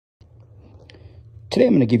Today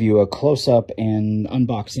I'm going to give you a close-up and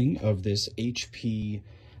unboxing of this HP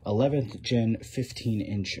 11th Gen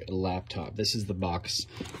 15-inch laptop. This is the box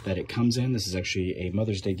that it comes in. This is actually a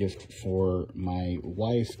Mother's Day gift for my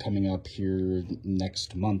wife coming up here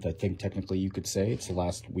next month. I think technically you could say it's the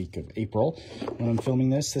last week of April when I'm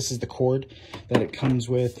filming this. This is the cord that it comes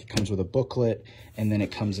with. It comes with a booklet, and then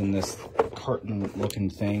it comes in this carton-looking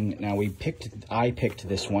thing. Now I picked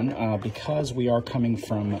this one because we are coming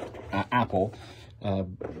from Apple.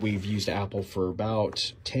 We've used Apple for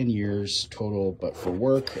about 10 years total, but for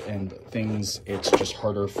work and things, it's just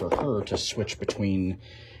harder for her to switch between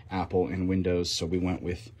Apple and Windows. So we went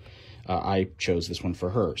with, I chose this one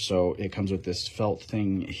for her. So it comes with this felt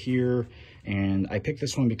thing here. And I picked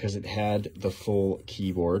this one because it had the full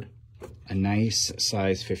keyboard, a nice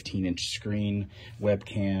size 15-inch screen,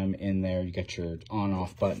 webcam in there. You got your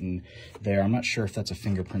on-off button there. I'm not sure if that's a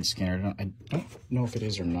fingerprint scanner. I don't know if it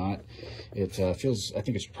is or not. It feels, I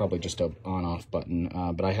think it's probably just a on-off button,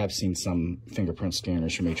 but I have seen some fingerprint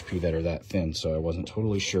scanners from HP that are that thin, so I wasn't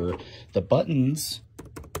totally sure. The buttons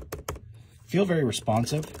feel very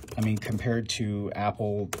responsive. I mean, compared to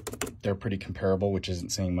Apple, they're pretty comparable, which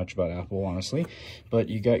isn't saying much about Apple, honestly. But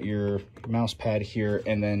you got your mouse pad here,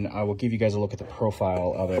 and then I will give you guys a look at the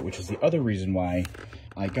profile of it, which is the other reason why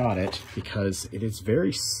I got it, because it is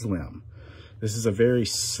very slim. This is a very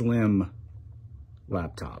slim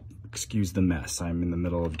laptop. Excuse the mess. I'm in the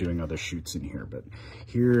middle of doing other shoots in here, but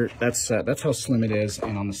here, that's how slim it is.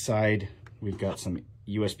 And on the side, we've got some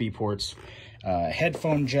USB ports,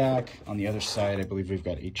 headphone jack. On the other side, I believe we've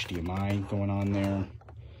got HDMI going on there,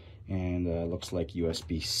 and looks like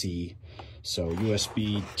USB-C. So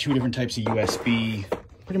USB, two different types of USB,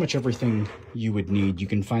 pretty much everything you would need. You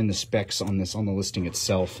can find the specs on this on the listing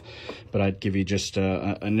itself, but I'd give you just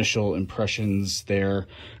initial impressions there.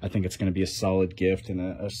 I think it's going to be a solid gift and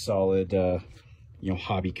a solid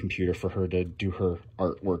hobby computer for her to do her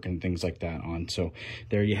artwork and things like that on. So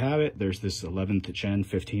there you have it. There's this 11th Gen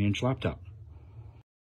 15-inch laptop.